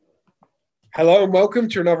Hello and welcome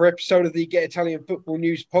to another episode of the Get Italian Football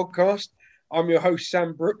News podcast. I'm your host,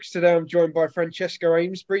 Sam Brooks. Today I'm joined by Francesco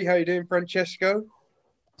Amesbury. How are you doing, Francesco?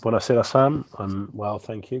 Buonasera, Sam. I'm well,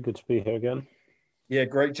 thank you. Good to be here again. Yeah,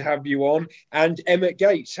 great to have you on. And Emmett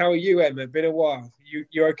Gates. How are you, Emmett? Been a while.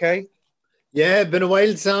 You okay? Yeah, been a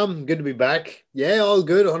while, Sam. Good to be back. Yeah, all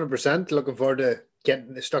good, 100%. Looking forward to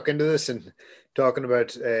getting stuck into this and talking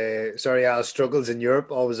about Serie A struggles in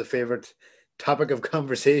Europe. Always a favourite topic of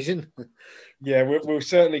conversation. Yeah, we'll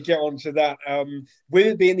certainly get on to that. With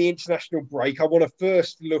it being the international break, I want to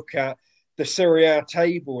first look at the Serie A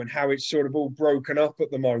table and how it's sort of all broken up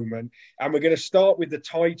at the moment. And we're going to start with the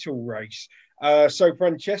title race. So,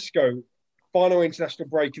 Francesco, final international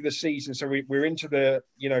break of the season. So we're into the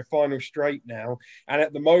final straight now. And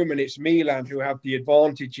at the moment, it's Milan who have the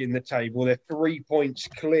advantage in the table. They're 3 points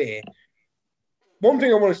clear. One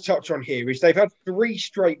thing I want to touch on here is they've had three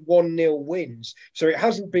straight 1-0 wins. So it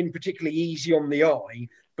hasn't been particularly easy on the eye,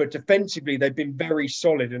 but defensively, they've been very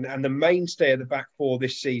solid. And the mainstay of the back four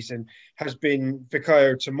this season has been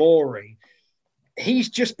Fikayo Tomori. He's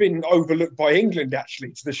just been overlooked by England,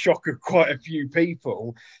 actually, to the shock of quite a few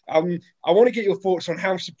people. I want to get your thoughts on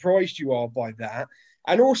how surprised you are by that.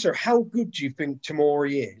 And also, how good do you think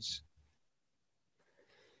Tomori is?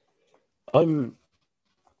 I'm,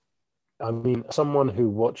 someone who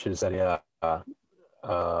watches Serie A,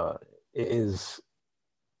 it is,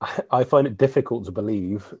 I find it difficult to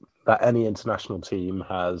believe that any international team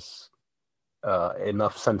has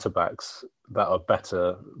enough centre backs that are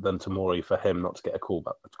better than Tomori for him not to get a call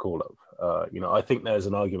up. I think there's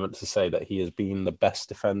an argument to say that he has been the best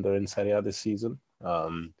defender in Serie A this season.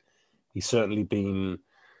 He's certainly been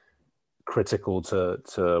critical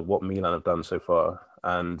to what Milan have done so far,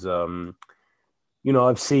 and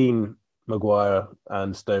I've seen Maguire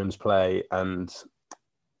and Stones play, and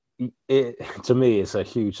to me, it's a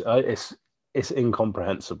huge. It's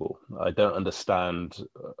incomprehensible. I don't understand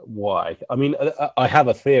why. I mean, I have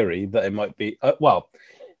a theory that it might be.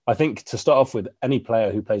 I think to start off with, any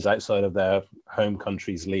player who plays outside of their home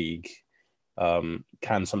country's league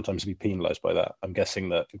can sometimes be penalised by that. I'm guessing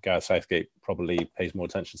that Gareth Southgate probably pays more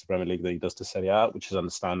attention to the Premier League than he does to Serie A, which is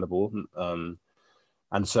understandable.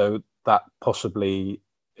 And so that possibly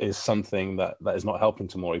is something that is not helping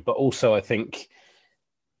Tomori. But also, I think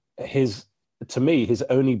his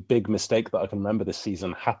only big mistake that I can remember this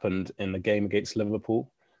season happened in the game against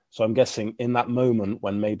Liverpool. So I'm guessing in that moment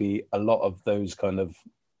when maybe a lot of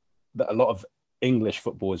English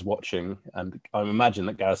football is watching, and I imagine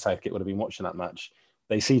that Gareth Southgate would have been watching that match,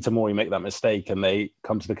 they see Tomori make that mistake and they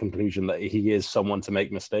come to the conclusion that he is someone to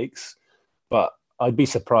make mistakes. But I'd be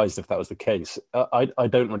surprised if that was the case. I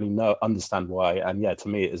don't really understand why. And yeah, to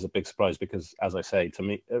me, it is a big surprise because, as I say, to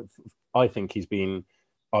me, I think he's been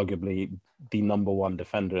arguably the number one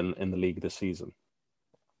defender in the league this season.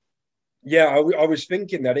 Yeah, I was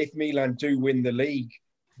thinking that if Milan do win the league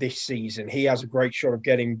this season, he has a great shot of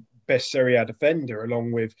getting best Serie A defender,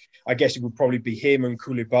 along with, I guess it would probably be him and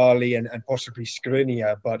Koulibaly and possibly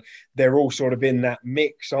Skriniar, but they're all sort of in that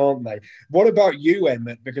mix, aren't they? What about you,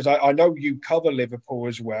 Emmett? Because I know you cover Liverpool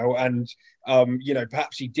as well, and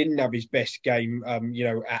perhaps he didn't have his best game,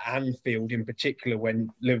 at Anfield in particular when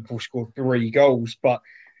Liverpool scored 3 goals, but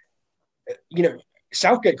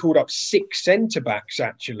Southgate called up 6 centre-backs,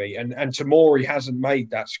 actually, and Tomori hasn't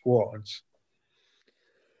made that squad.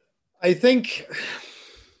 I think,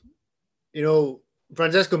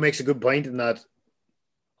 Francesco makes a good point in that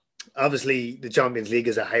obviously the Champions League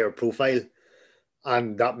is a higher profile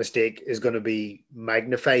and that mistake is going to be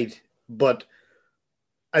magnified. But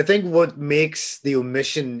I think what makes the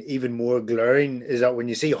omission even more glaring is that when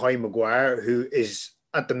you see Harry Maguire, who is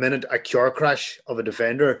at the minute a cure crash of a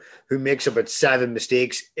defender who makes about 7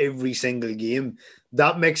 mistakes every single game,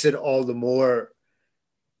 that makes it all the more.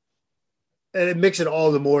 It makes it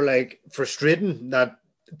all the more like frustrating that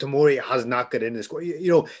Tomori has not got in the squad.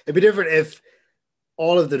 It'd be different if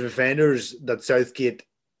all of the defenders that Southgate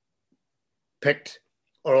picked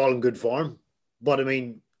are all in good form. But I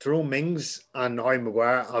mean, Tyrone Mings and Harry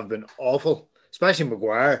Maguire have been awful, especially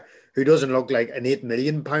Maguire, who doesn't look like an £8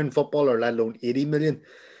 million footballer, let alone 80 million.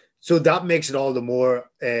 So that makes it all the more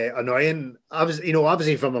annoying.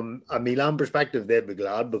 Obviously from a Milan perspective, they'd be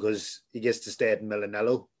glad because he gets to stay at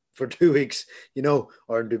Milanello for 2 weeks,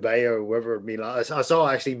 or in Dubai or wherever Milan. I saw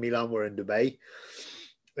actually Milan were in Dubai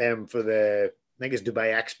for I think it's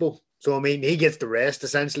Dubai Expo. So, I mean, he gets the rest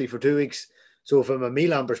essentially for 2 weeks. So from a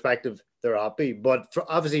Milan perspective, they're happy. But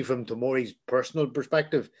obviously from Tomori's personal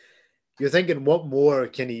perspective, you're thinking, what more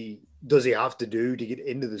does he have to do to get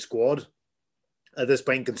into the squad at this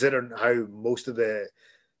point, considering how most of the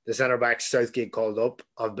centre backs Southgate called up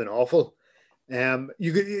have been awful.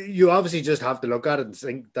 You obviously just have to look at it and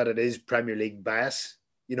think that it is Premier League bias.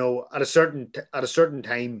 You know, at a certain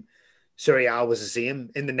time, Serie A was the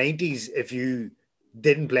same. In the 90s, if you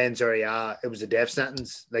didn't play in Serie A, it was a death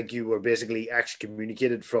sentence. Like, you were basically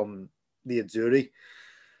excommunicated from the Azzurri.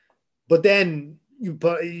 But then you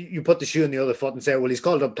put the shoe on the other foot and say, well, he's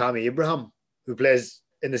called up Tammy Abraham, who plays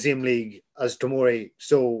in the same league as Tomori.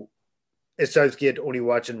 So is Southgate only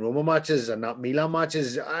watching Roma matches and not Milan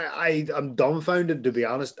matches? I'm dumbfounded, to be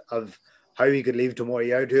honest, of how he could leave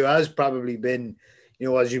Tomori out, who has probably been, you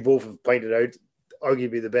know, as you both have pointed out,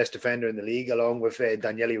 arguably the best defender in the league, along with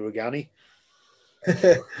Daniele Rugani.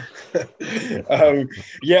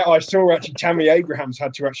 Yeah, I saw actually Tammy Abrahams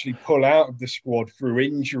had to actually pull out of the squad through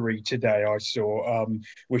injury today. I saw,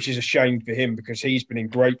 which is a shame for him because he's been in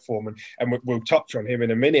great form, and we'll touch on him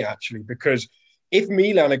in a minute actually, because if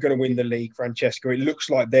Milan are going to win the league, Francesco, it looks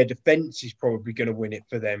like their defence is probably going to win it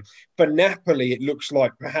for them. For Napoli, it looks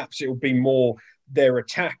like perhaps it will be more their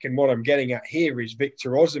attack. And what I'm getting at here is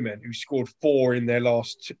Victor Osimhen, who scored 4 in their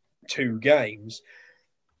last 2 games.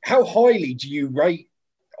 How highly do you rate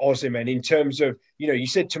Osimhen in terms of, you know, you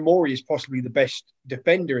said Tomori is possibly the best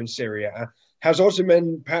defender in Serie A. Has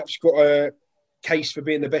Osimhen perhaps got a case for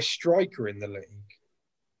being the best striker in the league?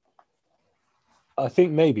 I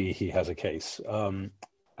think maybe he has a case, and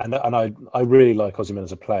I really like Osimhen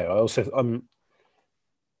as a player.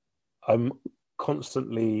 I'm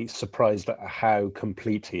constantly surprised at how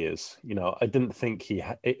complete he is. You know, I didn't think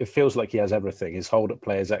it feels like he has everything. His hold-up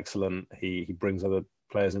play is excellent. He brings other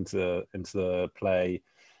players into the play.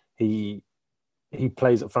 He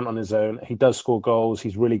plays up front on his own. He does score goals.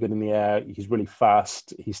 He's really good in the air. He's really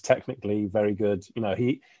fast. He's technically very good. You know,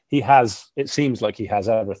 he has. It seems like he has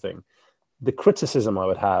everything. The criticism I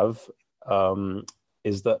would have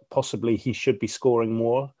is that possibly he should be scoring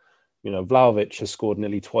more. You know, Vlahovic has scored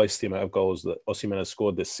nearly twice the amount of goals that Osimhen has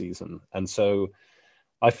scored this season. And so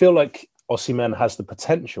I feel like Osimhen has the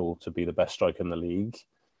potential to be the best striker in the league,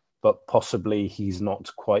 but possibly he's not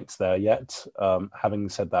quite there yet. Having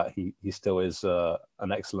said that, he still is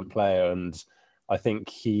an excellent player, and I think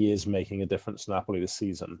he is making a difference in Napoli this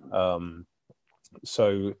season.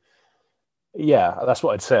 So, yeah, that's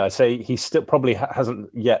what I'd say. I'd say he still probably hasn't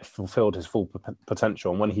yet fulfilled his full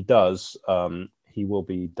potential. And when he does, he will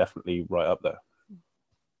be definitely right up there.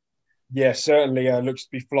 Yeah, certainly looks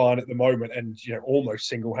to be flying at the moment, and you know, almost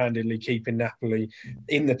single-handedly keeping Napoli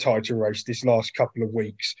in the title race this last couple of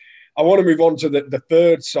weeks. I want to move on to the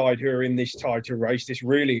third side who are in this title race, this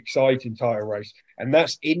really exciting title race, and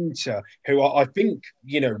that's Inter, who I think,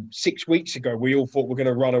 you know, 6 weeks ago we all thought were going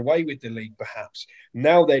to run away with the league perhaps.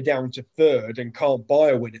 Now they're down to third and can't buy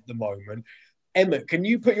a win at the moment. Emmett, can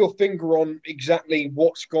you put your finger on exactly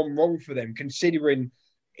what's gone wrong for them, considering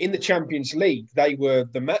in the Champions League, they were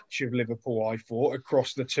the match of Liverpool, I thought,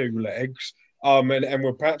 across the 2 legs, and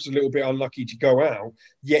were perhaps a little bit unlucky to go out.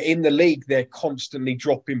 Yet in the league, they're constantly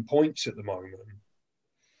dropping points at the moment.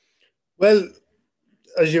 Well,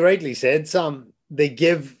 as you rightly said, Sam, they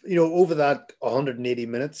give, you know, over that 180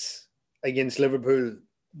 minutes against Liverpool,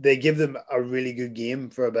 they give them a really good game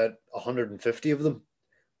for about 150 of them.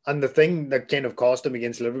 And the thing that kind of cost them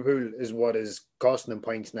against Liverpool is what is costing them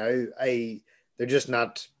points now. They're just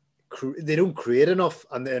not, they don't create enough,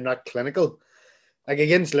 and they're not clinical. Like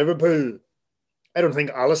against Liverpool, I don't think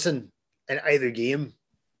Alisson in either game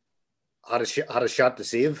had a shot to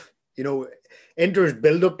save. You know, Inter's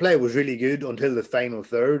build-up play was really good until the final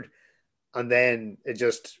third, and then it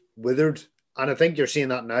just withered. And I think you're seeing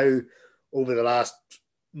that now over the last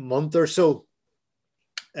month or so.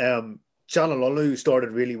 Çalhanoğlu started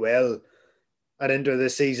really well at Inter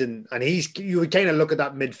this season, and you would kind of look at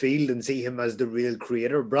that midfield and see him as the real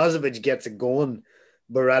creator. Brozovic gets it going.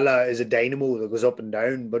 Barella is a dynamo that goes up and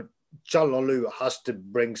down, but Çalhanoğlu has to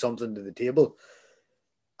bring something to the table.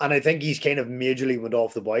 And I think he's kind of majorly went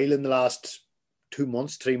off the boil in the last 2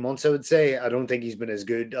 months, 3 months, I would say. I don't think he's been as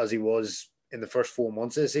good as he was in the first 4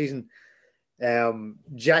 months of the season. Edin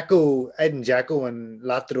Dzeko and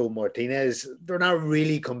Lautaro Martinez, they're not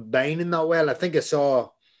really combining that well. I think I saw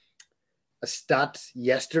a stat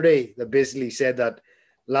yesterday that basically said that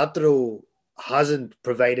Lautaro hasn't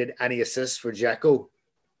provided any assists for Dzeko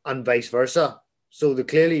and vice versa. So they're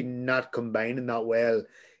clearly not combining that well.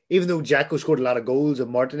 Even though Dzeko scored a lot of goals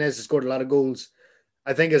and Martinez has scored a lot of goals,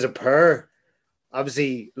 I think as a pair,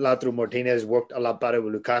 obviously Lautaro Martinez worked a lot better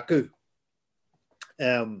with Lukaku.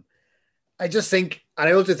 I just think, and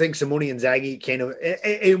I also think Simone Inzaghi kind of,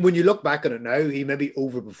 when you look back on it now, he maybe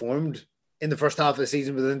overperformed in the first half of the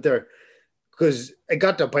season with Inter, because it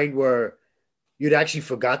got to a point where you'd actually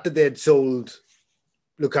forgot that they had sold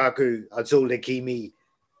Lukaku, had sold Hakimi,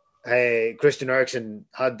 Christian Eriksen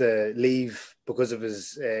had to leave because of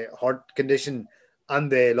his heart condition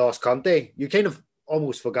and they lost Conte. You kind of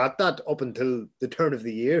almost forgot that up until the turn of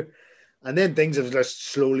the year. And then things have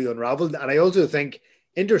just slowly unraveled. And I also think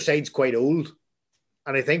Inter side's quite old.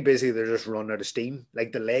 And I think basically they're just running out of steam.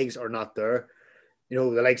 Like the legs are not there. You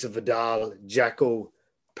know, the likes of Vidal, Dzeko,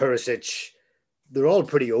 Perisic, they're all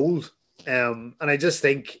pretty old. And I just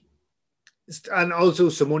think, and also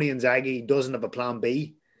Simone Inzaghi doesn't have a plan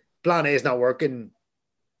B. Plan A is not working.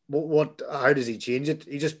 How does he change it?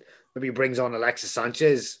 He just maybe brings on Alexis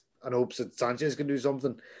Sanchez and hopes that Sanchez can do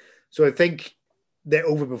something. So I think they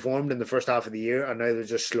overperformed in the first half of the year, and now they're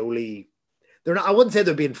just slowly. They're not. I wouldn't say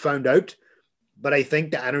they're being found out, but I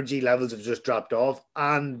think the energy levels have just dropped off,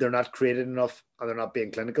 and they're not creative enough, and they're not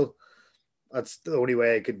being clinical. That's the only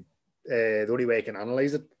way I could. The only way I can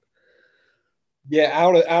analyze it. Yeah,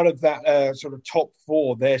 out of that sort of top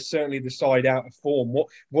four, they're certainly the side out of form.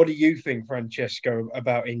 What do you think, Francesco,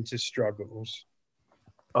 about Inter's struggles?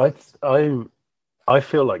 I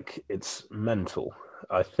feel like it's mental.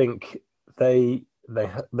 I think there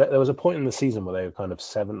was a point in the season where they were kind of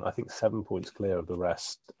 7 points clear of the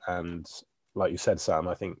rest, and like you said, Sam,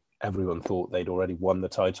 I think everyone thought they'd already won the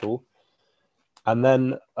title, and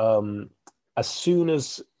then as soon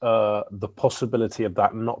as the possibility of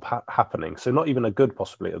that not happening, so not even a good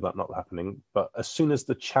possibility of that not happening, but as soon as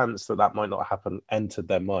the chance that that might not happen entered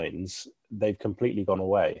their minds, they've completely gone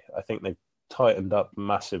away. I think they've tightened up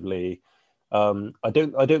massively. I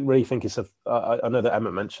don't really think it's I know that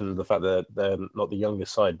Emmett mentioned the fact that they're not the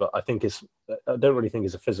youngest side, but I don't really think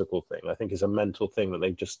it's a physical thing. I think it's a mental thing that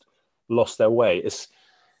they've just lost their way. It's,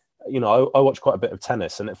 I watch quite a bit of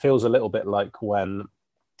tennis, and it feels a little bit like when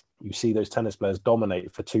you see those tennis players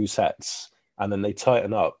dominate for 2 sets and then they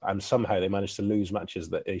tighten up and somehow they manage to lose matches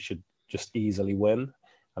that they should just easily win.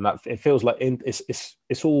 And that it feels like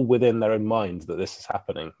it's all within their own mind that this is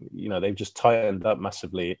happening. They've just tightened up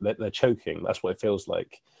massively. They're choking. That's what it feels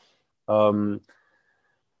like. And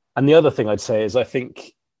the other thing I'd say is I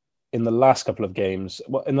think in the last couple of games,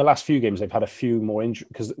 in the last few games, they've had a few more injuries.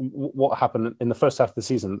 Because what happened in the first half of the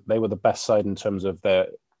season, they were the best side in terms of their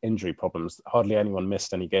injury problems. Hardly anyone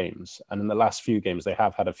missed any games. And in the last few games, they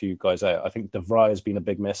have had a few guys out. I think De Vrij has been a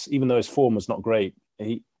big miss. Even though his form was not great,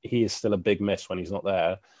 he is still a big miss when he's not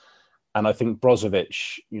there. And I think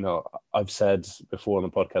Brozovic, I've said before on the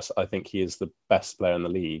podcast, I think he is the best player in the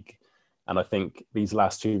league. And I think these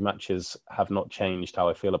last 2 matches have not changed how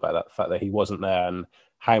I feel about that, the fact that he wasn't there and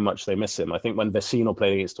how much they miss him. I think when Vecino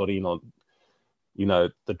played against Torino,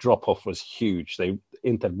 the drop-off was huge.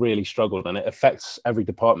 Inter really struggled, and it affects every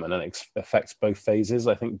department, and it affects both phases.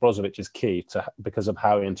 I think Brozovic is key because of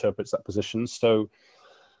how he interprets that position. So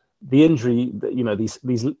the injury,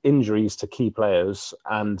 these injuries to key players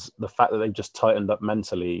and the fact that they've just tightened up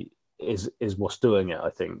mentally is what's doing it,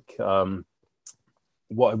 I think.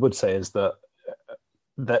 What I would say is that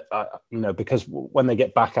because when they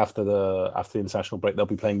get back after the international break, they'll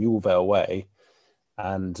be playing Juve away,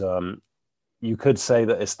 and you could say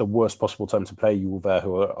that it's the worst possible time to play Juve,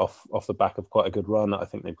 who are off the back of quite a good run. I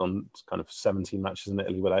think they've gone kind of 17 matches in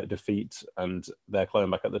Italy without defeat, and they're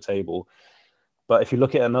climbing back at the table. But if you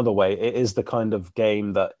look at it another way, it is the kind of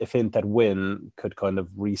game that if Inter win, could kind of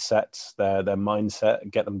reset their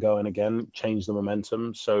mindset, get them going again, change the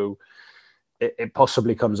momentum. So it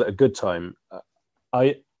possibly comes at a good time.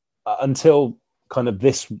 Until kind of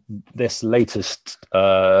this latest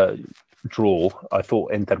draw, I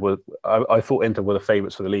thought Inter were the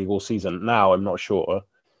favourites for the league all season. Now I'm not sure,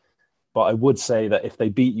 but I would say that if they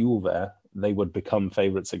beat Juve, they would become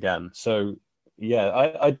favourites again. So yeah,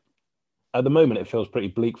 I at the moment it feels pretty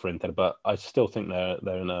bleak for Inter, but I still think they're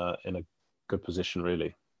in a good position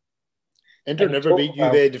really. Inter never beat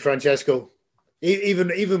Juve, Di Francesco. Even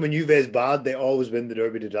when Juve is bad, they always win the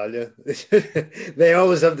Derby d'Italia. They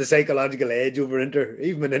always have the psychological edge over Inter.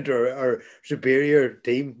 Even when Inter are superior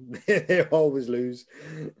team, they always lose.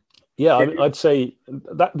 Yeah, I'd say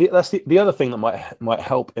that's the other thing that might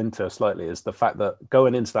help Inter slightly is the fact that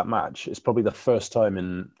going into that match, it's probably the first time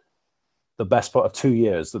in the best part of 2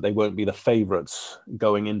 years that they won't be the favourites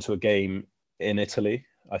going into a game in Italy.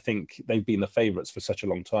 I think they've been the favourites for such a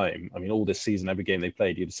long time. I mean, all this season, every game they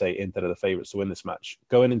played, you'd say Inter are the favourites to win this match.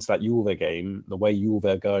 Going into that Juve game, the way Juve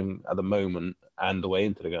are going at the moment and the way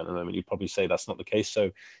Inter are going at the moment, you'd probably say that's not the case.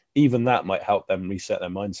 So even that might help them reset their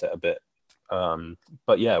mindset a bit.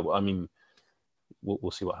 But yeah, I mean,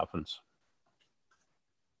 we'll see what happens.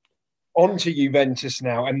 On to Juventus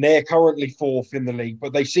now, and they're currently 4th in the league,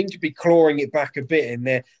 but they seem to be clawing it back a bit, and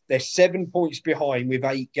they're 7 points behind with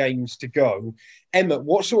 8 games to go. Emmett,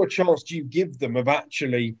 what sort of chance do you give them of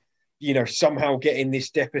actually, somehow getting this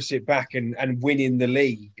deficit back and winning the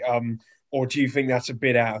league? Or do you think that's a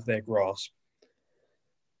bit out of their grasp?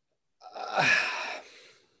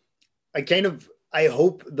 I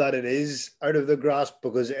hope that it is out of the grasp,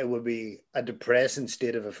 because it would be a depressing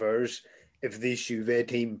state of affairs if this Juve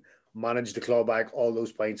team managed to claw back all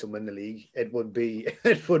those points and win the league. It would be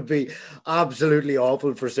absolutely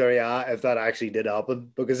awful for Serie A if that actually did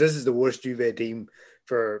happen, because this is the worst Juve team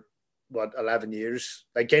for 11 years.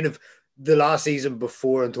 Like, kind of the last season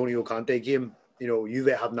before Antonio Conte came,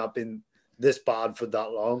 Juve have not been this bad for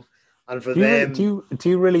that long. And for them, do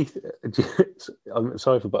you really? I'm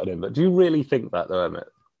sorry for butting in, but do you really think that, though, Emmett?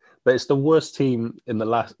 That it's the worst team in the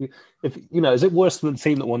last. Is it worse than the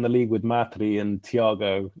team that won the league with Matri and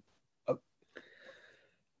Thiago?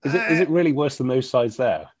 Is it really worse than those sides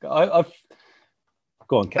there? I've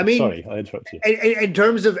go on. Ken. Sorry, I interrupted you. In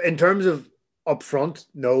terms of up front,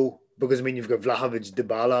 no, because you've got Vlahovic,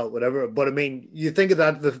 Dybala, whatever. But you think of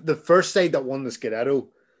that, the first side that won the Scudetto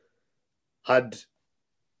had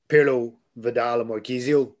Pirlo, Vidal, and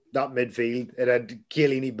Marchisio. That midfield, it had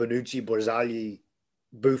Chiellini, Bonucci, Barzagli,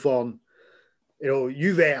 Buffon.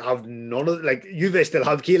 Juve have none of Juve still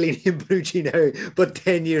have Chiellini and Bonucci now, but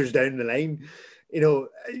 10 years down the line,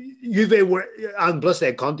 Juve were, and plus they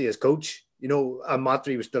had Conte as coach, and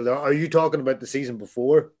Matri was still there. Are you talking about the season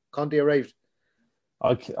before Conte arrived?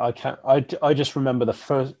 I can't. I just remember the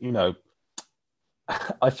first.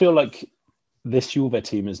 I feel like this Juve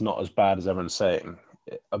team is not as bad as everyone's saying.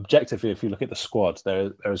 Objectively, if you look at the squad,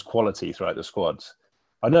 there is quality throughout the squads.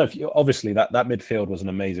 I know obviously that midfield was an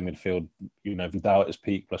amazing midfield. Vidal at his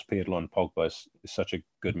peak plus Pirlo and Pogba is such a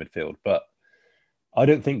good midfield. But I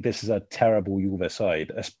don't think this is a terrible Juve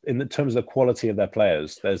side in terms of the quality of their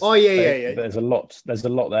players. There's a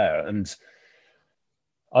lot there, and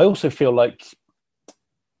I also feel like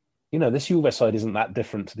this Juve side isn't that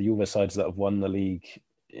different to the Juve sides that have won the league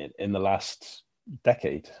in the last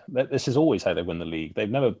decade. This is always how they win the league. They've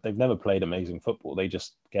never played amazing football. They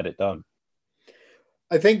just get it done.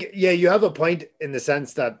 I think, you have a point in the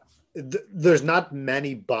sense that there's not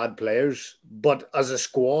many bad players, but as a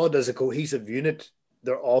squad, as a cohesive unit,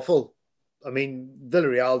 they're awful.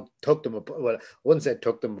 Villarreal took them apart. Well, I wouldn't say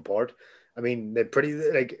took them apart. They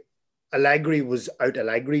pretty Allegri was out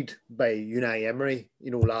Allegri'd by Unai Emery,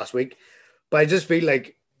 last week. But I just feel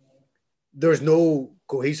like there's no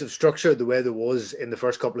cohesive structure the way there was in the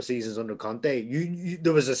first couple of seasons under Conte.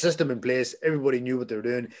 There was a system in place. Everybody knew what they were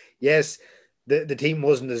doing. Yes, the team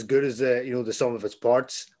wasn't as good as the sum of its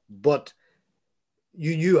parts, but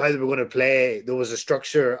you knew how they were going to play. There was a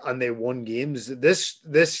structure, and they won games.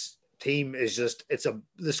 This team is just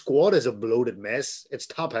the squad is a bloated mess. It's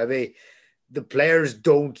top heavy. The players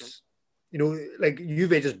don't,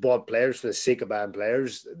 Juve just bought players for the sake of buying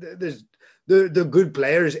players. They're good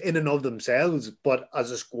players in and of themselves, but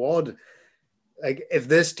as a squad, if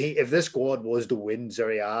this squad was to win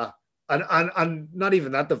Serie A, and not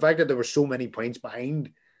even that, the fact that there were so many points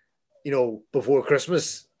behind, before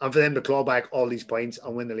Christmas, and for them to claw back all these points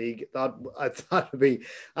and win the league, that'd be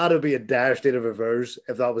a dire state of affairs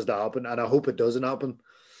if that was to happen, and I hope it doesn't happen.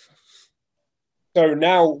 So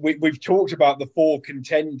now we've talked about the four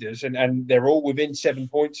contenders, and they're all within 7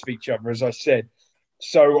 points of each other, as I said.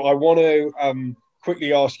 So I want to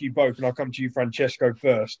quickly ask you both, and I'll come to you, Francesco,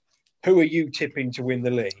 first. Who are you tipping to win the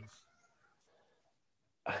league?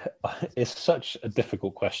 It's such a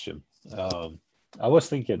difficult question. I was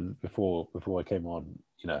thinking before I came on,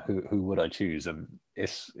 who would I choose, and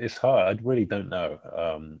it's hard. I really don't know.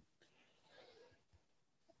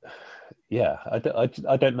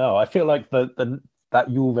 I don't know. I feel like that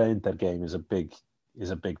Juve Inter game is a big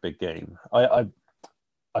game.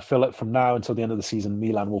 I feel like from now until the end of the season,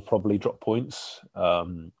 Milan will probably drop points.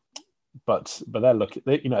 But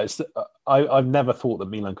I've never thought that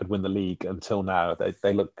Milan could win the league until now.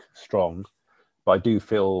 They look strong, but I do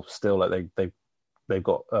feel still like they've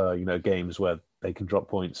got games where they can drop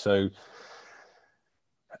points. So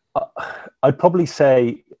I'd probably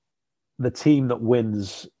say the team that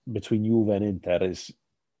wins between Juve and Inter is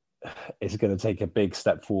going to take a big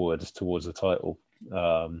step forward towards the title.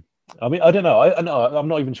 I don't know. I'm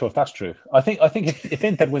not even sure if that's true. I think if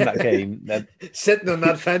Inter win that game, then sitting on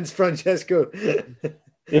that fence, Francesco.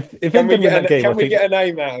 If Inter win that game, can we get a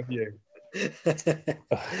name out of you?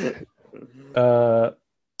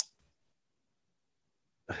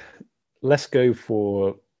 Let's go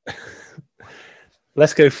for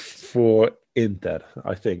Inter.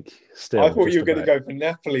 I think. Still, I thought you were going to go for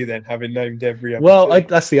Napoli then, having named every other. Well,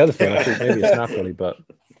 that's the other thing. I thought maybe it's Napoli, but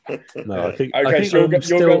no, I think. Okay, I think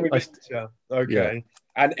so you're going with Inter. Okay, yeah.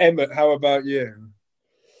 And Emmett, how about you?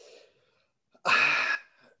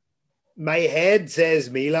 My head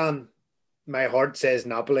says Milan. My heart says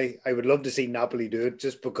Napoli. I would love to see Napoli do it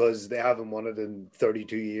just because they haven't won it in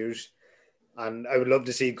 32 years. And I would love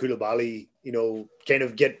to see Koulibaly, kind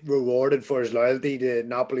of get rewarded for his loyalty to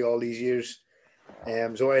Napoli all these years.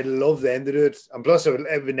 So I'd love them to do it. And plus, it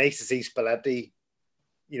would be nice to see Spalletti,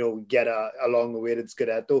 get a long-awaited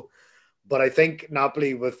Scudetto. But I think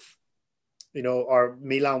Napoli or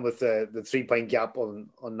Milan with the 3-point gap on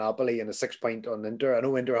Napoli and a 6-point on Inter. I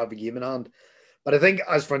know Inter have a game in hand. But I think,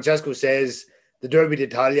 as Francesco says, the Derby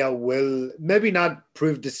d'Italia will maybe not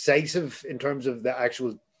prove decisive in terms of the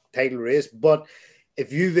actual title race. But if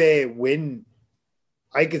Juve win,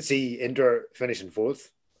 I could see Inter finishing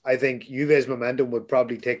fourth. I think Juve's momentum would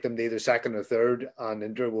probably take them to either second or third, and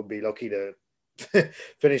Inter would be lucky to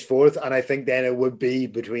finish fourth. And I think then it would be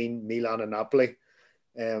between Milan and Napoli.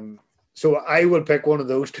 So I will pick one of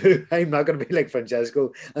those two. I'm not going to be like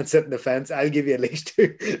Francesco and sit in the fence. I'll give you at least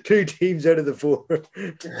two teams out of the 4.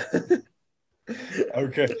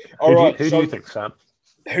 Okay. All right. Who do you think, Sam?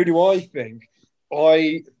 Who do I think?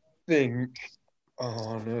 I think...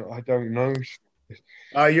 Oh, no, I don't know.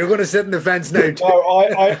 You're going to sit in the fence now. No,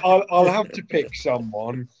 I'll have to pick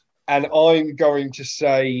someone, and I'm going to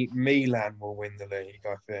say Milan will win the league,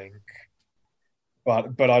 I think.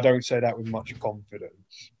 But I don't say that with much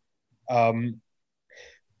confidence.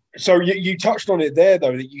 So you touched on it there,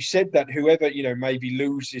 though, that you said that whoever, maybe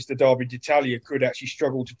loses the Derby d'Italia could actually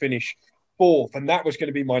struggle to finish fourth. And that was going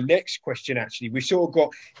to be my next question, actually. We sort of got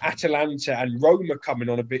Atalanta and Roma coming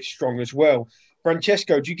on a bit strong as well.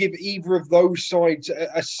 Francesco, do you give either of those sides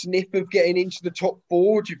a sniff of getting into the top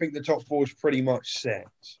 4? Do you think the top 4 is pretty much set?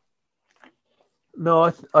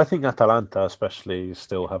 No, I think Atalanta especially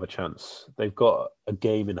still have a chance. They've got a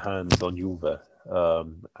game in hand on Juve.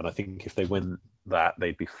 And I think if they win that,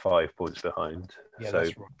 they'd be 5 points behind. Yeah, so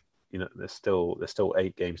that's right. there's still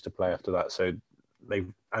 8 games to play after that. So they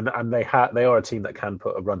are a team that can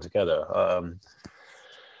put a run together.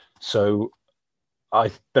 So I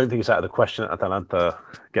don't think it's out of the question that Atalanta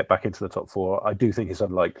get back into the top 4. I do think it's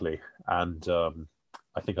unlikely, and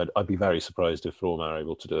I think I'd be very surprised if Roma are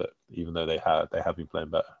able to do it, even though they have been playing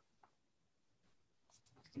better.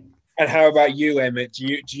 And how about you, Emmett?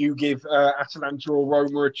 Do you give Atalanta or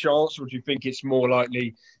Roma a chance, or do you think it's more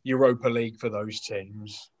likely Europa League for those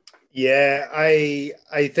teams? Yeah, I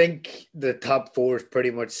think the top 4 is pretty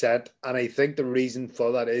much set, and I think the reason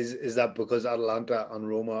for that is that because Atalanta and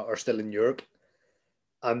Roma are still in Europe,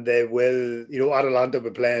 and they will, Atalanta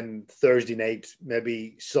will be playing Thursday night,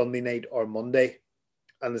 maybe Sunday night or Monday,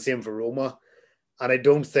 and the same for Roma. And I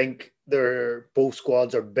don't think both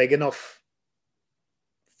squads are big enough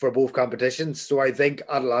for both competitions. So I think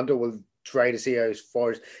Atalanta will try to see how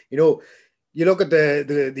far as, you look at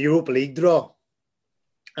the Europa League draw,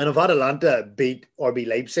 and if Atalanta beat RB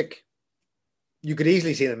Leipzig, you could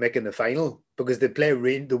easily see them making the final because they play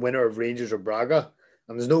the winner of Rangers or Braga.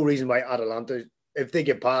 And there's no reason why Atalanta, if they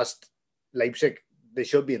get past Leipzig, they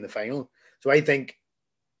should be in the final. So I think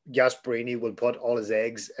Gasperini will put all his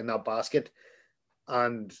eggs in that basket.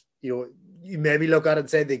 And, you maybe look at it and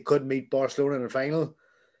say they could meet Barcelona in the final.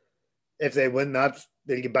 If they win that,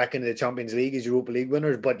 they'll get back into the Champions League as Europa League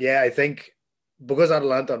winners. But yeah, I think because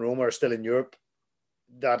Atalanta and Roma are still in Europe,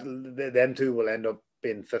 that them two will end up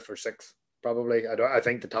being 5th or 6th, probably. I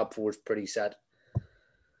think the top 4 is pretty set.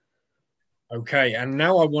 Okay, and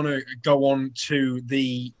now I want to go on to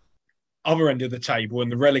the other end of the table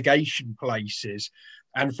and the relegation places.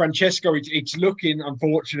 And Francesco, it's looking,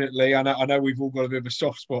 unfortunately, I know we've all got a bit of a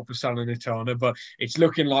soft spot for Salernitana, but it's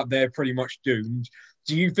looking like they're pretty much doomed.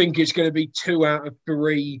 Do you think it's going to be 2 out of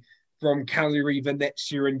 3 from Cagliari,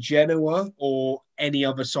 Venezia, and Genoa, or any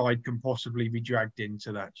other side can possibly be dragged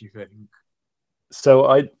into that, do you think? So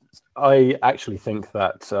I actually think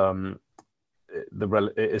that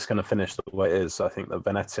it's going to finish the way it is. I think that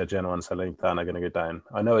Venezia, Genoa, and Salernitana are going to go down.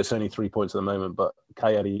 I know it's only 3 points at the moment, but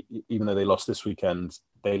Cagliari, even though they lost this weekend,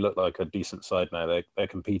 they look like a decent side now. They're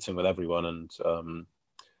competing with everyone, and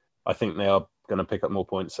I think they are going to pick up more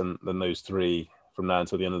points than those 3 from now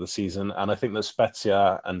until the end of the season. And I think that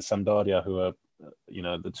Spezia and Sampdoria, who are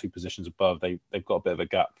the 2 positions above, they've got a bit of a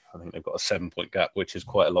gap. I think they've got a 7-point gap, which is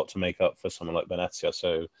quite a lot to make up for someone like Venezia.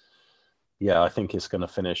 So yeah, I think it's going to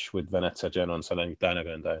finish with Venezia, Genoa, and Salernitana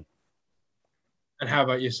going down. And how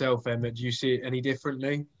about yourself, Emmett? Do you see it any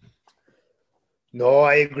differently? No,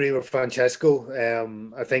 I agree with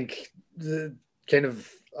Francesco. I think the kind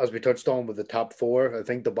of, as we touched on with the top 4, I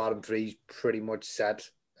think the bottom 3 is pretty much set.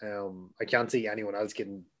 I can't see anyone else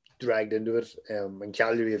getting dragged into it. And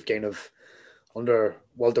Cagliari have kind of, under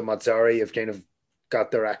Walter Mazzarri, have kind of got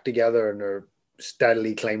their act together and are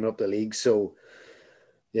steadily climbing up the league. So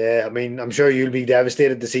Yeah, I mean, I'm sure you'll be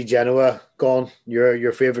devastated to see Genoa gone.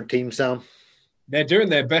 Your favourite team, Sam. They're doing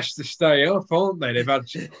their best to stay up, aren't they? They've had,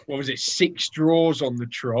 what was it, 6 draws on the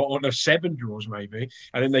trot, or no, 7 draws maybe,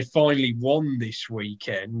 and then they finally won this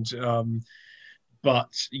weekend.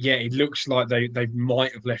 But yeah, it looks like they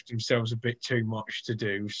might have left themselves a bit too much to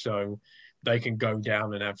do, so they can go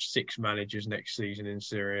down and have 6 managers next season in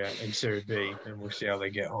Serie B, and we'll see how they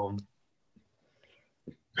get on.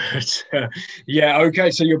 But, yeah,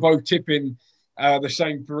 okay. So you're both tipping the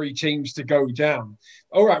same 3 teams to go down.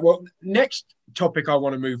 All right. Well, next topic I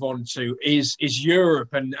want to move on to is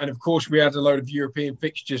Europe, and of course we had a load of European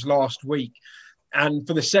fixtures last week. And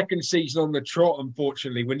for the second season on the trot,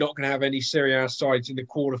 unfortunately, we're not going to have any Serie A sides in the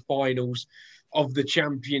quarterfinals of the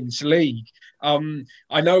Champions League.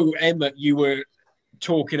 I know, Emmett, you were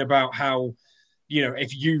talking about how, if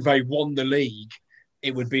Juve won the league,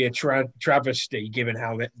 it would be a travesty given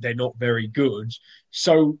how they're not very good.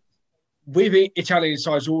 So with Italian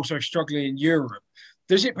sides also struggling in Europe,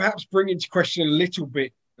 does it perhaps bring into question a little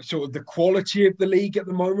bit sort of the quality of the league at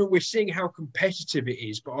the moment? We're seeing how competitive it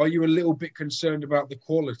is, but are you a little bit concerned about the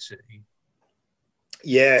quality?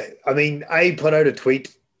 Yeah, I mean, I put out a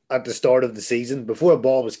tweet at the start of the season before a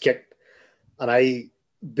ball was kicked, and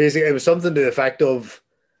it was something to the effect of,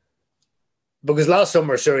 because last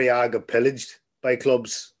summer Serie A got pillaged by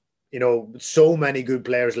clubs, so many good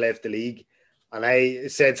players left the league, and I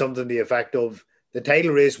said something to the effect of, the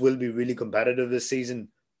title race will be really competitive this season,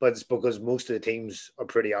 but it's because most of the teams are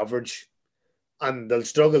pretty average, and they'll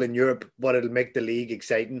struggle in Europe, but it'll make the league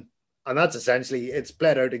exciting. And that's essentially, it's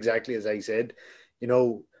played out exactly as I said.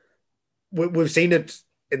 We've seen it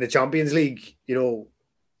in the Champions League. You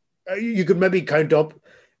could maybe count up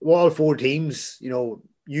all 4 teams,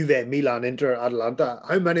 Juve, Milan, Inter, Atalanta.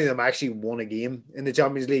 How many of them actually won a game in the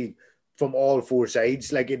Champions League from all 4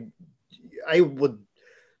 sides? I would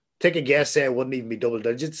take a guess, say it wouldn't even be double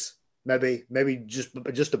digits. Maybe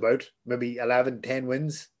just about, maybe 11, 10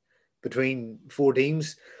 wins between 4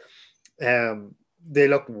 teams. They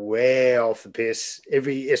looked way off the pace.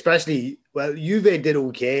 Juve did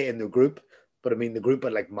okay in the group, but I mean, the group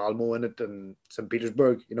had like Malmo in it and St.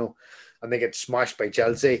 Petersburg, and they get smashed by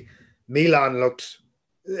Chelsea. Milan looked,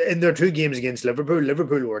 in their 2 games against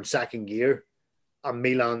Liverpool were in second gear, and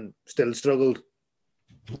Milan still struggled.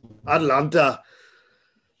 Atalanta,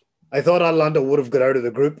 I thought Atalanta would have got out of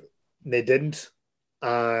the group. They didn't.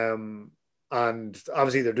 And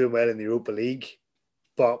obviously they're doing well in the Europa League.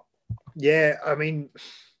 But yeah, I mean,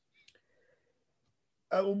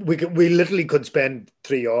 we literally could spend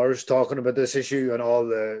 3 hours talking about this issue and all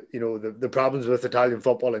the problems with Italian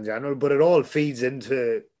football in general, but it all feeds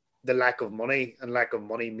into the lack of money, and lack of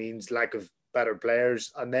money means lack of better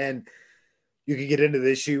players. And then you could get into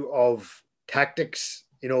the issue of tactics.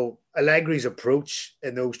 Allegri's approach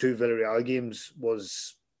in those 2 Villarreal games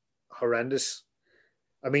was horrendous.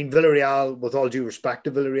 I mean, Villarreal, with all due respect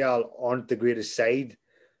to Villarreal, aren't the greatest side.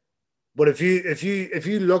 But if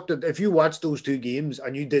you watched those 2 games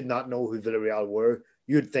and you did not know who Villarreal were,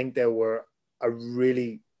 you'd think they were a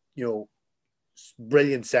really,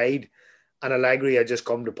 brilliant side. And Allegri had just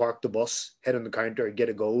come to park the bus, hit on the counter, and get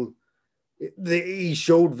a goal. He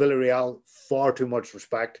showed Villarreal far too much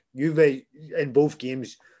respect. Juve, in both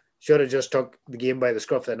games, should have just took the game by the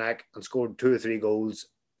scruff of the neck and scored 2 or 3 goals,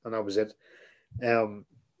 and that was it.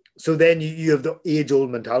 So then you have the age-old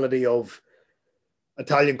mentality of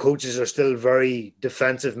Italian coaches are still very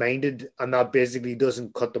defensive-minded, and that basically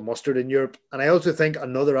doesn't cut the mustard in Europe. And I also think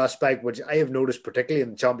another aspect, which I have noticed particularly in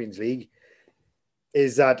the Champions League,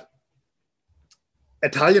 is that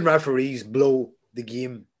Italian referees blow the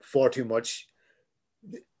game far too much.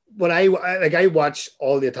 When I watch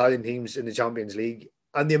all the Italian teams in the Champions League,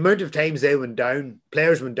 and the amount of times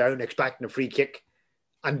players went down expecting a free kick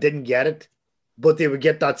and didn't get it, but they would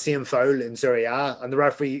get that same foul in Serie A, and the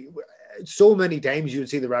referee, so many times you would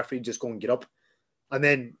see the referee just go and get up, and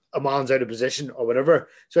then a man's out of position or whatever.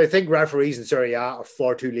 So I think referees in Serie A are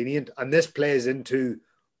far too lenient, and this plays into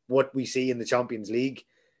what we see in the Champions League.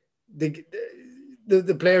 The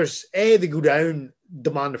players, A, they go down,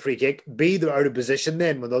 demand a free kick. B, they're out of position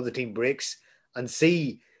then when the other team breaks. And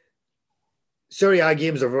C, Serie A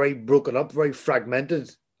games are very broken up, very fragmented.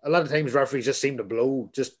 A lot of times referees just seem to blow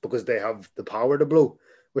just because they have the power to blow.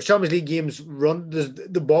 Where Champions League games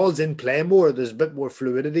the ball's in play more, there's a bit more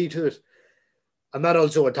fluidity to it. And that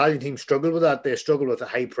also, Italian teams struggle with that. They struggle with a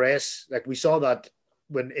high press. Like we saw that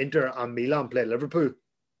when Inter and Milan played Liverpool.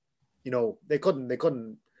 They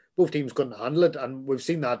couldn't, both teams couldn't handle it. And we've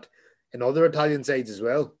seen that in other Italian sides as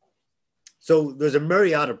well. So there's a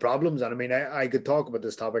myriad of problems. And I mean, I could talk about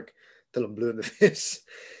this topic till I'm blue in the face.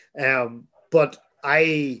 But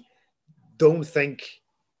I don't think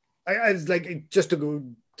I was like, just to go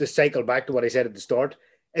to cycle back to what I said at the start.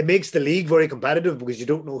 It makes the league very competitive because you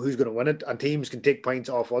don't know who's going to win it, and teams can take points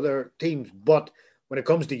off other teams. But when it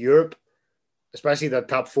comes to Europe, especially the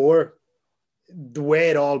top four, the way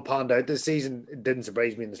it all panned out this season, it didn't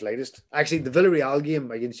surprise me in the slightest. Actually, the Villarreal game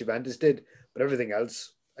against Juventus did, but everything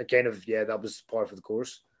else, I kind of, that was par for the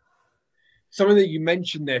course. Something that you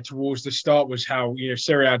mentioned there towards the start was how,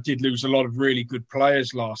 Serie A did lose a lot of really good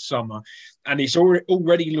players last summer. And it's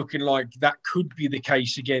already looking like that could be the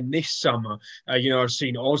case again this summer. I've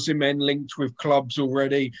seen Osimhen linked with clubs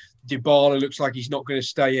already. Dybala looks like he's not going to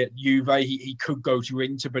stay at Juve. He could go to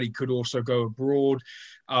Inter, but he could also go abroad.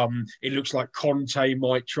 It looks like Conte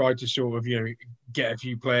might try to sort of, get a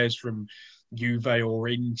few players from Juve or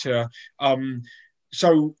Inter.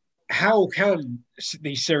 So how can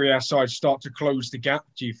these Serie A sides start to close the gap,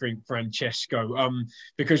 do you think, Francesco?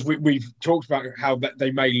 Because we've talked about how they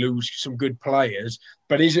may lose some good players,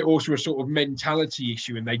 but is it also a sort of mentality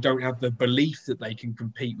issue and they don't have the belief that they can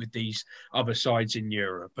compete with these other sides in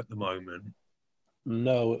Europe at the moment?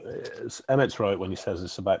 No, Emmett's right when he says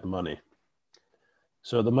it's about the money.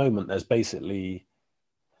 So at the moment, there's basically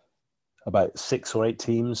about 6 or 8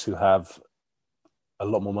 teams who have a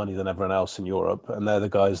lot more money than everyone else in Europe, and they're the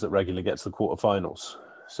guys that regularly get to the quarterfinals.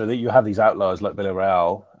 So that you have these outliers like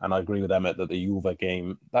Villarreal, and I agree with Emmett that the Juve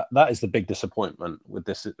game, that is the big disappointment with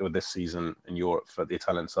this season in Europe for the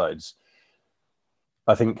Italian sides.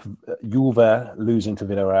 I think Juve losing to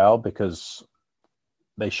Villarreal because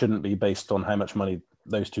they shouldn't be based on how much money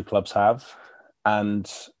those two clubs have,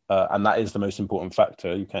 and that is the most important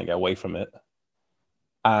factor. You can't get away from it.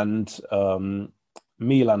 And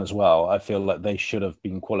Milan as well, I feel like they should have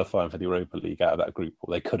been qualifying for the Europa League out of that group,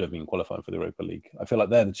 or they could have been qualifying for the Europa League. I feel like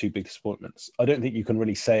they're the two big disappointments. I don't think you can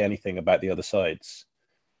really say anything about the other sides.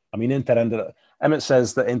 I mean, Emmett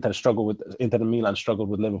says that Inter and Milan struggled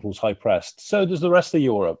with Liverpool's high press. So does the rest of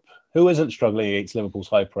Europe. Who isn't struggling against Liverpool's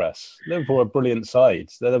high press? Liverpool are a brilliant side.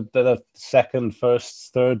 They're the second,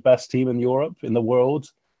 first, third best team in Europe, in the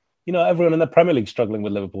world. Everyone in the Premier League struggling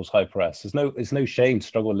with Liverpool's high press. It's no shame to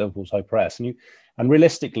struggle with Liverpool's high press. And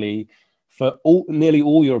realistically, for nearly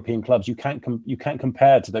all European clubs, you can't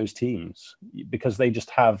compare to those teams because they just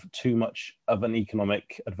have too much of an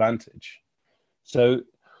economic advantage. So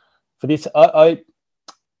for this, I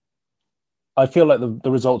feel like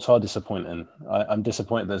the results are disappointing. I'm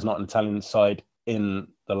disappointed there's not an Italian side in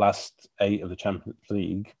the last 8 of the Champions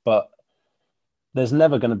League, but there's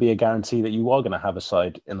never going to be a guarantee that you are going to have a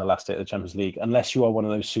side in the last 8 of the Champions League unless you are one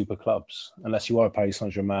of those super clubs, unless you are Paris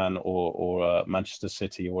Saint-Germain or Manchester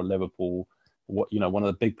City or Liverpool, one of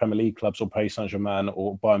the big Premier League clubs, or Paris Saint-Germain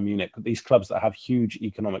or Bayern Munich. These clubs that have huge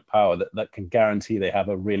economic power that can guarantee they have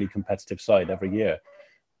a really competitive side every year.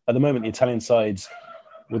 At the moment, the Italian sides,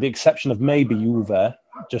 with the exception of maybe Juve,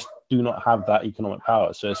 just do not have that economic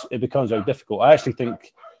power. So it becomes very difficult. I actually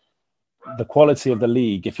think the quality of the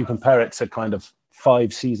league, if you compare it to kind of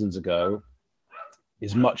 5 seasons ago,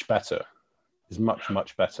 is much better. Is much,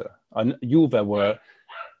 much better. And Juve were,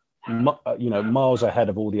 miles ahead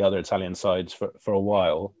of all the other Italian sides for a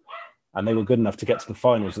while, and they were good enough to get to the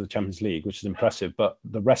finals of the Champions League, which is impressive. But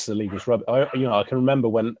the rest of the league was rubbish. I can remember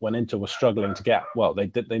when Inter was struggling to get. Well, they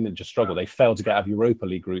didn't just struggle; they failed to get out of Europa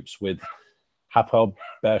League groups with Hapoel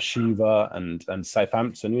Beersheva and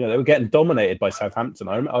Southampton. They were getting dominated by Southampton.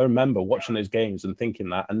 I remember watching those games and thinking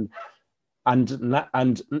that.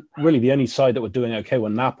 And really the only side that were doing okay were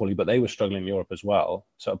Napoli, but they were struggling in Europe as well.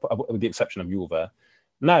 So with the exception of Juve,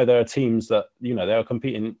 now there are teams that they are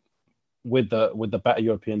competing with the better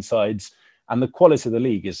European sides, and the quality of the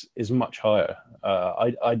league is much higher.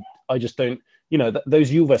 I just don't, those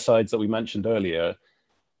Juve sides that we mentioned earlier.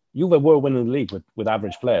 Juve were winning the league with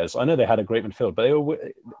average players. I know they had a great midfield, but they were,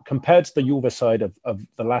 compared to the Juve side of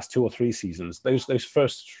the last 2 or 3 seasons, those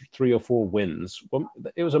first 3 or 4 wins,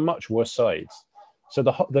 it was a much worse side. So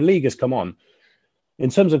the league has come on. In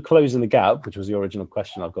terms of closing the gap, which was the original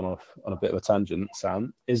question, I've gone off on a bit of a tangent,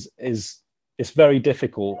 Sam, is it's very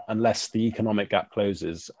difficult unless the economic gap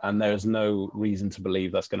closes, and there is no reason to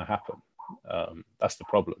believe that's going to happen. That's the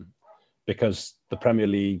problem, because the Premier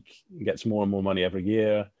League gets more and more money every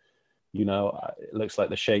year. It looks like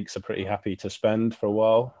the sheikhs are pretty happy to spend for a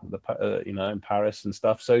while, in Paris and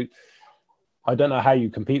stuff. So I don't know how you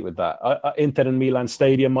compete with that. Inter and Milan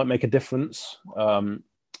Stadium might make a difference,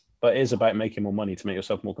 but it is about making more money to make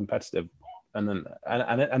yourself more competitive. And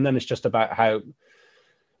then it's just about how,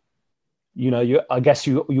 I guess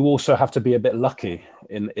you also have to be a bit lucky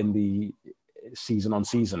in the season on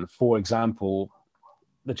season. For example,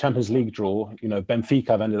 the Champions League draw, Benfica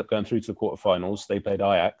have ended up going through to the quarterfinals. They played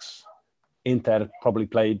Ajax. Inter probably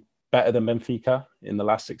played better than Benfica in the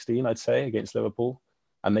last 16, I'd say, against Liverpool.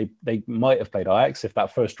 And they might have played Ajax if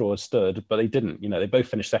that first draw had stood, but they didn't. You know, they both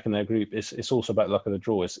finished second in their group. It's also about luck of the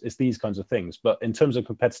draw. It's these kinds of things. But in terms of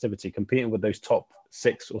competitivity, competing with those top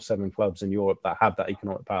 6 or 7 clubs in Europe that have that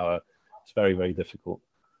economic power, it's very, very difficult.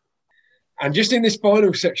 And just in this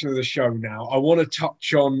final section of the show now, I want to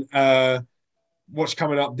touch on what's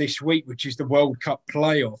coming up this week, which is the World Cup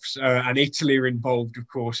playoffs. And Italy are involved, of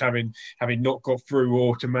course, having not got through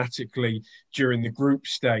automatically during the group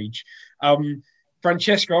stage.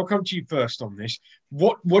 Francesco, I'll come to you first on this.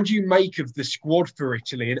 What do you make of the squad for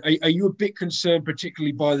Italy? And are you a bit concerned,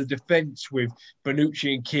 particularly by the defence, with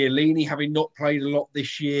Bonucci and Chiellini having not played a lot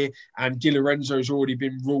this year, and Di Lorenzo's already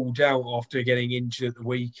been ruled out after getting injured at the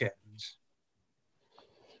weekend?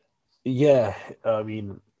 Yeah, I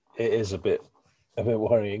mean, it is a bit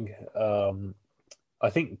worrying. I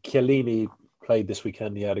think Chiellini played this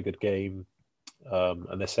weekend. He had a good game,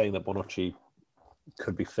 and they're saying that Bonucci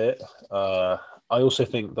could be fit. I also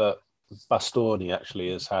think that Bastoni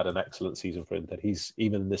actually has had an excellent season for Inter. He's,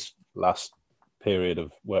 even in this last period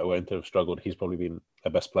of where Inter have struggled, he's probably been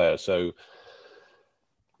their best player. So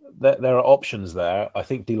there are options there. I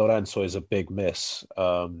think Di Lorenzo is a big miss.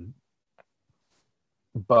 But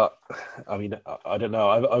I mean, I don't know.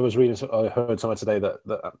 I heard someone today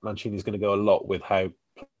that Mancini is going to go a lot with how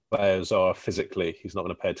players are physically. He's not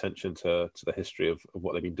going to pay attention to the history of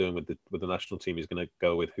what they've been doing with the national team. He's going to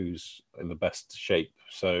go with who's in the best shape.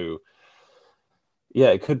 So yeah,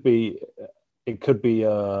 it could be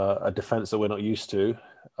a defense that we're not used to.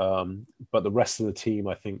 But the rest of the team,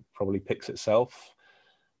 I think, probably picks itself.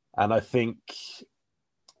 And I think,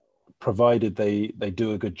 provided they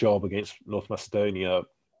do a good job against North Macedonia,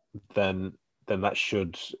 then that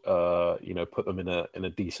should put them in a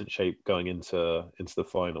decent shape going into the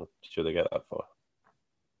final, should they get that far.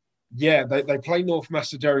 Yeah, they play North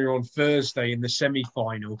Macedonia on Thursday in the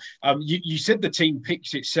semi-final. You said the team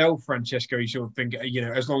picks itself, Francesco. You sort of think,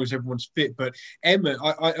 as long as everyone's fit. But Emma,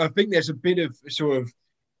 I think there's a bit of sort of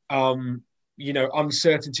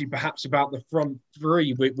uncertainty perhaps about the front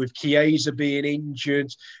three with Chiesa being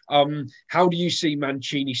injured. How do you see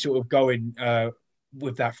Mancini sort of going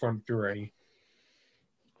with that front three?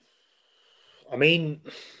 I mean,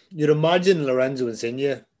 you'd imagine Lorenzo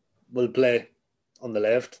Insigne will play on the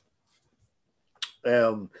left.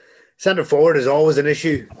 Centre forward is always an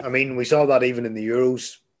issue. I mean, we saw that even in the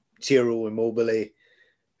Euros. Ciro Immobile,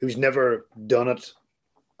 who's never done it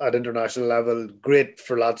at international level, great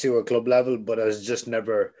for Lazio at club level, but has just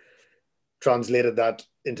never translated that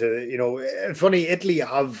into, funny, Italy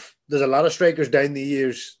there's a lot of strikers down the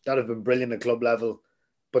years that have been brilliant at club level,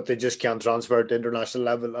 but they just can't transfer to international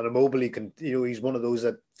level. And Immobile he's one of those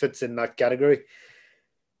that fits in that category.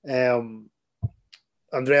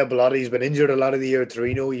 Andrea Belotti's been injured a lot of the year at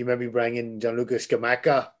Torino. You maybe bring in Gianluca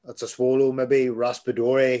Scamacca, that's a Swallow, maybe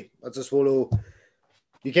Raspadore, that's a Swallow.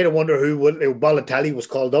 You kind of wonder Balotelli was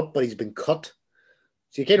called up, but he's been cut.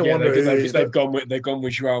 So you kind of wonder they've gone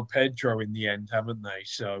with Joao Pedro in the end, haven't they?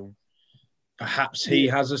 So perhaps he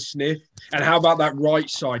has a sniff. And how about that right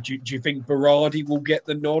side? Do you think Berardi will get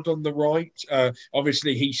the nod on the right?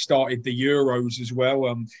 Obviously, he started the Euros as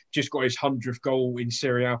well. Just got his 100th goal in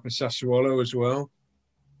Serie A for Sassuolo as well.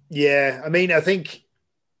 Yeah, I mean, I think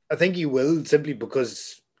he will, simply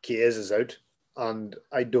because Chiesa's out, and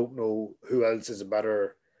I don't know who else is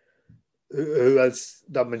who else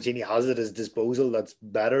that Mancini has at his disposal that's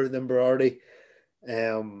better than Berardi.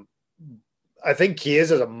 I think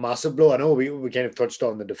Chiesa is a massive blow. I know we kind of touched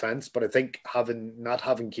on the defence, but I think not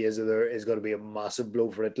having Chiesa there is going to be a massive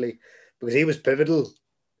blow for Italy, because he was pivotal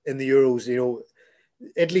in the Euros.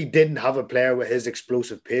 Italy didn't have a player with his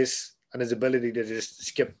explosive pace and his ability to just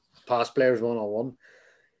skip past players one-on-one.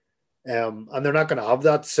 And they're not going to have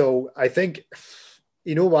that. So I think,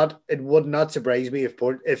 you know what? It would not surprise me if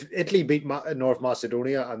Italy beat North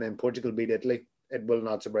Macedonia and then Portugal beat Italy. It will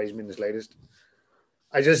not surprise me in the slightest.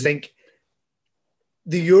 I just think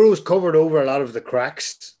the Euros covered over a lot of the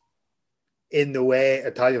cracks in the way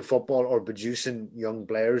Italian football are producing young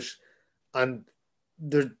players. And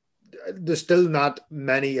there's still not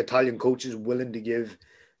many Italian coaches willing to give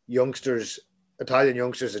Italian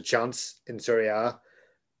youngsters a chance in Serie A.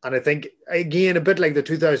 And I think, again, a bit like the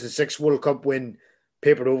 2006 World Cup win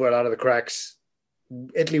papered over a lot of the cracks,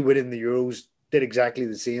 Italy winning the Euros did exactly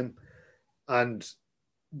the same. And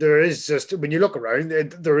there is just, when you look around,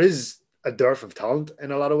 there is a dearth of talent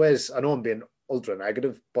in a lot of ways. I know I'm being ultra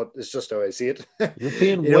negative, but it's just how I see it. You're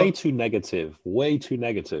being way too negative. Way too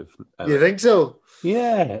negative. You think so?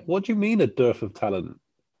 Yeah. What do you mean a dearth of talent?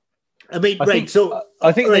 I mean, I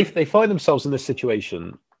think they find themselves in this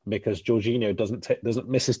situation because Jorginho doesn't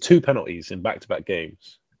misses 2 penalties in back-to-back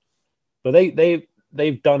games. But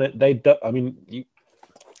they've done it.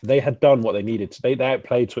 They had done what they needed to. They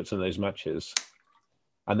outplayed Switzerland in those matches,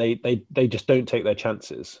 and they just don't take their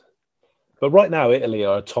chances. But right now, Italy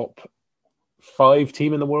are a top 5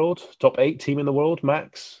 team in the world, top 8 team in the world,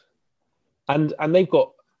 max. And they've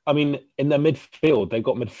got, in their midfield, they've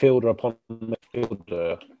got midfielder upon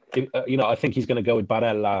midfielder. I think he's going to go with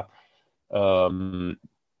Barella,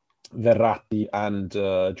 Verratti, and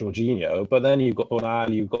Jorginho. But then you've got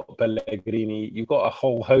Tonali, you've got Pellegrini, you've got a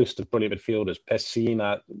whole host of brilliant midfielders.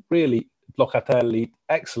 Pessina, really, Locatelli,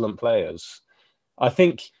 excellent players. I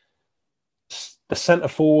think the centre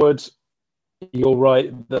forward, you're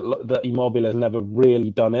right that Immobile has never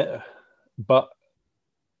really done it, but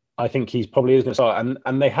I think he's probably is going to start.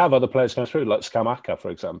 And they have other players coming through, like Scamacca,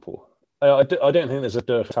 for example. I don't think there's a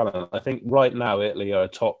dearth of talent. I think right now Italy are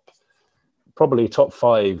probably top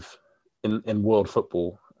 5 in world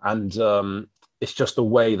football, and it's just the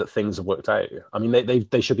way that things have worked out. I mean,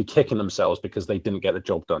 they should be kicking themselves because they didn't get the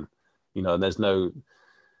job done. And there's no.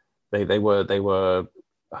 They were.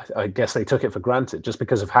 I guess they took it for granted just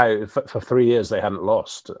because of how for 3 years they hadn't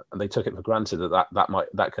lost, and they took it for granted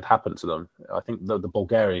that could happen to them. I think the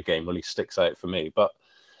Bulgaria game really sticks out for me, but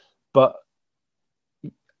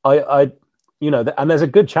I and there's a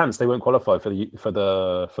good chance they won't qualify for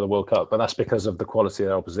the World Cup, but that's because of the quality of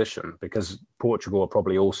their opposition. Because Portugal are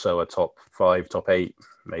probably also a top 5, top 8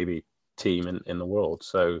 maybe team in the world.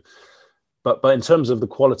 So. But in terms of the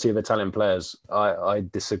quality of Italian players, I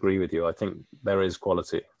disagree with you. I think there is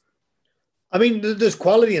quality. I mean, there's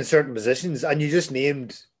quality in certain positions, and you just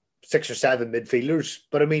named 6 or 7 midfielders.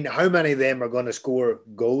 But I mean, how many of them are going to score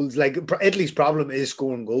goals? Like, Italy's problem is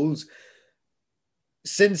scoring goals.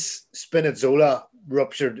 Since Spinazzola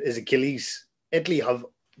ruptured his Achilles, Italy have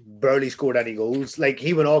barely scored any goals. Like,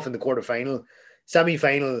 he went off in the quarterfinal,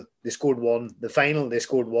 semi-final, they scored 1. The final, they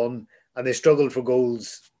scored 1, and they struggled for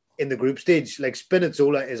goals in the group stage. Like,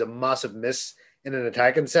 Spinazzola is a massive miss in an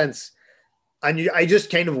attacking sense. And I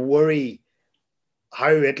just kind of worry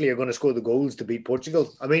how Italy are going to score the goals to beat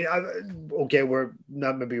Portugal. I mean, okay, we're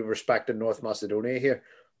not maybe respecting North Macedonia here,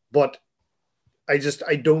 but I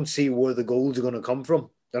don't see where the goals are going to come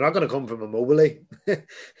from. They're not going to come from Immobile. Even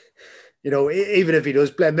if he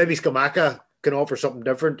does play, maybe Scamacca can offer something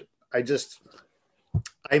different.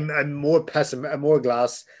 I'm more pessimistic, more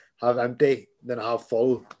glass half empty than half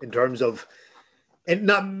full in terms of, and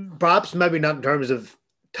maybe not in terms of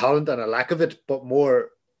talent and a lack of it, but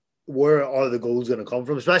more where are the goals going to come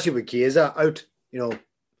from, especially with Chiesa out. So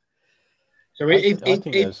if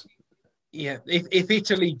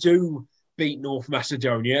Italy do beat North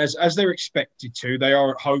Macedonia as they're expected to, they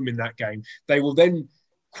are at home in that game. They will then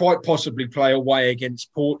quite possibly play away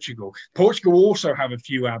against Portugal. Portugal also have a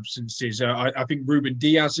few absences. I think Ruben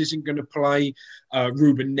Diaz isn't going to play.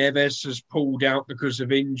 Ruben Neves has pulled out because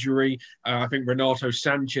of injury. I think Renato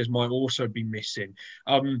Sanchez might also be missing.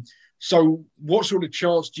 So what sort of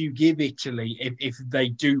chance do you give Italy if they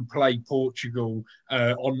do play Portugal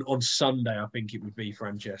on Sunday, I think it would be,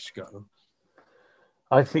 Francesco?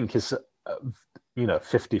 I think it's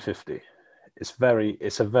 50-50. It's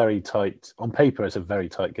a very tight, on paper, it's a very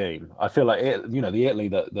tight game. I feel like the Italy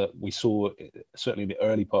that we saw certainly in the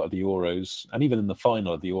early part of the Euros and even in the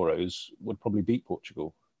final of the Euros would probably beat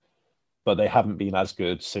Portugal, but they haven't been as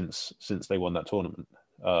good since they won that tournament.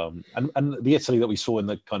 And the Italy that we saw in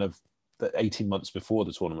the kind of the 18 months before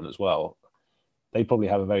the tournament as well, they probably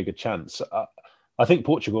have a very good chance. I think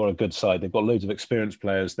Portugal are a good side. They've got loads of experienced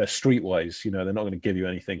players. They're streetwise. They're not going to give you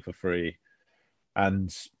anything for free,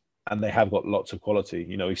 and they have got lots of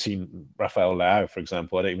quality. We've seen Rafael Leao, for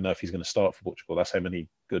example. I don't even know if he's going to start for Portugal. That's how many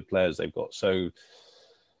good players they've got. So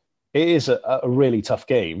it is a really tough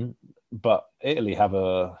game, but Italy have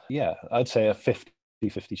I'd say a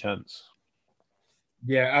 50-50 chance.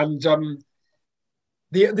 Yeah, and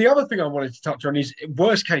the other thing I wanted to touch on is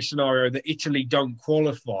worst case scenario that Italy don't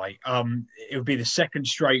qualify. It would be the second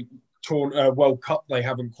straight World Cup they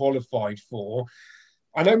haven't qualified for.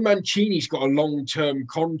 I know Mancini's got a long-term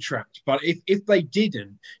contract, but if they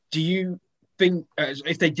didn't, do you think,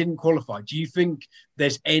 if they didn't qualify, do you think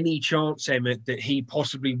there's any chance, Emmett, that he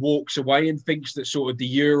possibly walks away and thinks that sort of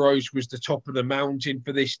the Euros was the top of the mountain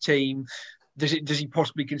for this team? Does he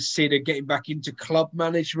possibly consider getting back into club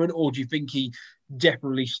management, or do you think he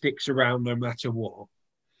definitely sticks around no matter what?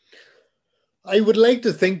 I would like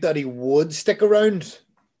to think that he would stick around.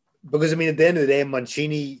 Because, I mean, at the end of the day,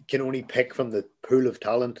 Mancini can only pick from the pool of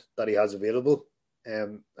talent that he has available.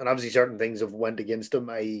 And obviously certain things have went against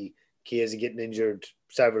him, i.e. Chiesa getting injured,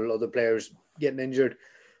 several other players getting injured.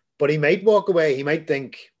 But he might walk away. He might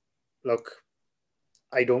think, look,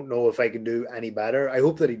 I don't know if I can do any better. I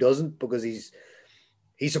hope that he doesn't, because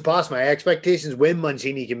he surpassed my expectations. When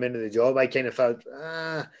Mancini came into the job, I kind of felt,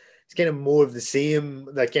 it's kind of more of the same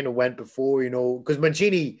that kind of went before, because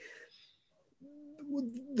Mancini,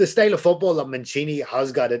 the style of football that Mancini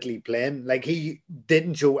has got Italy playing, like, he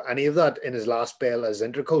didn't show any of that in his last spell as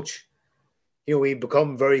Inter coach. He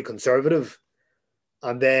become very conservative,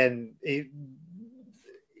 and then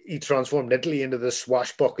he transformed Italy into this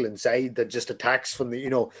swashbuckling side that just attacks from the,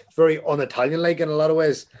 it's very un-Italian-like in a lot of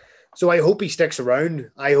ways. So I hope he sticks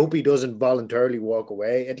around. I hope he doesn't voluntarily walk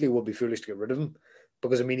away. Italy would be foolish to get rid of him,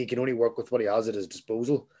 because, he can only work with what he has at his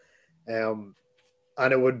disposal.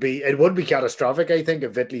 And it would be catastrophic, I think,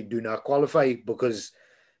 if Italy do not qualify, because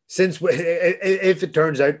if it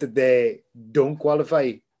turns out that they don't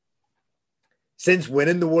qualify, since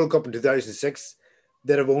winning the World Cup in 2006,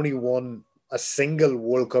 they'd have only won a single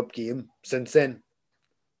World Cup game since then.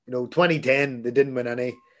 2010, they didn't win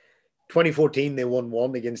any. 2014, they won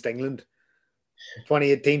one against England.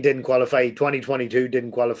 2018 didn't qualify. 2022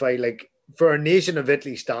 didn't qualify. Like, for a nation of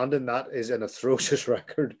Italy standing, that is an atrocious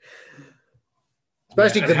record.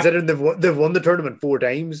 Especially considering they've won the tournament 4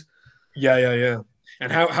 times. Yeah.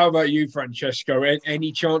 And how about you, Francesco?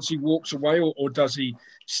 Any chance he walks away, or does he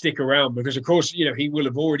stick around? Because, of course, he will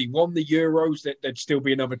have already won the Euros. There'd still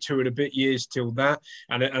be another 2 and a bit years till that,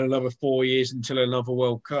 and another 4 years until another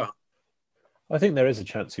World Cup. I think there is a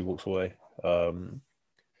chance he walks away. I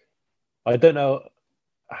don't know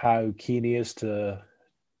how keen he is to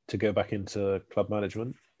go back into club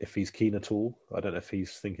management, if he's keen at all. I don't know if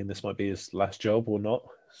he's thinking this might be his last job or not.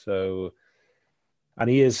 So, and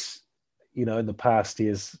he is, in the past, he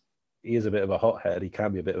is a bit of a hothead. He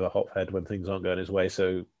can be a bit of a hothead when things aren't going his way.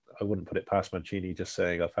 So I wouldn't put it past Mancini just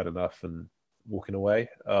saying, I've had enough, and walking away.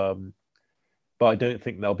 But I don't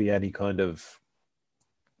think there'll be any kind of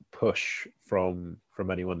push from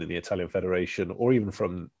anyone in the Italian Federation, or even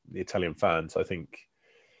from the Italian fans. I think,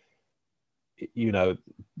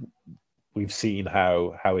 we've seen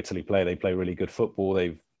how Italy play. They play really good football.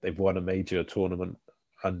 They've won a major tournament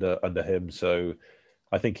under him. So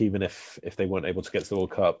I think even if they weren't able to get to the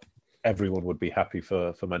World Cup, everyone would be happy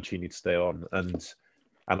for Mancini to stay on. And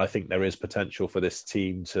I think there is potential for this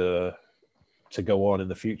team to go on in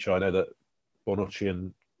the future. I know that Bonucci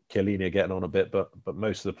and Chiellini are getting on a bit, but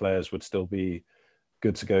most of the players would still be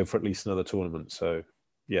good to go for at least another tournament. So,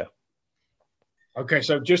 yeah. Okay,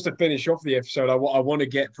 so just to finish off the episode, I want to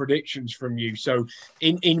get predictions from you. So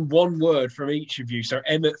in one word from each of you. So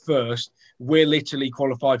Emmett first, will Italy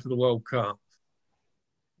qualify for the World Cup?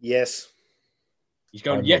 Yes. He's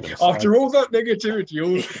going, yeah. After all that negativity,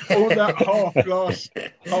 all that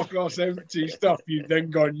half glass empty stuff, you've then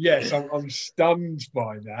gone, yes. I'm stunned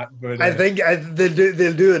by that. But I think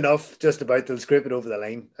they'll do enough. Just about, they'll scrape it over the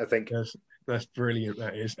line, I think. Yes. That's brilliant.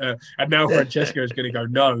 That is, and now Francesco is going to go.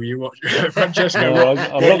 No, you watch Francesco. No, I'm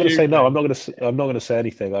not going to say no. I'm not going to say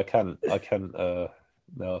anything. I can't. No,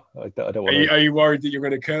 I don't want. Are you worried that you're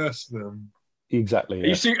going to curse them? Exactly.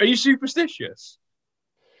 Yeah. Are you superstitious?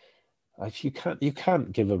 You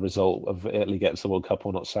can't give a result of Italy getting the World Cup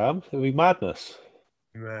or not, Sam. It would be madness.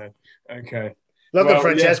 Man. Okay. Look at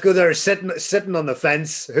Francesco there, sitting on the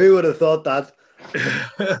fence. Who would have thought that?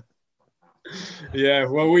 Yeah,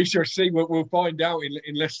 well, we shall see. We'll find out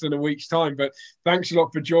in less than a week's time. But thanks a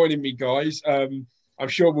lot for joining me, guys. I'm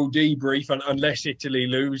sure we'll debrief, unless Italy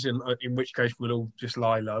lose, in which case we'll all just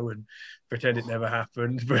lie low and pretend it never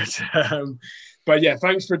happened. But yeah,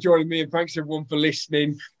 thanks for joining me, and thanks everyone for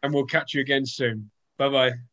listening. And we'll catch you again soon. Bye-bye.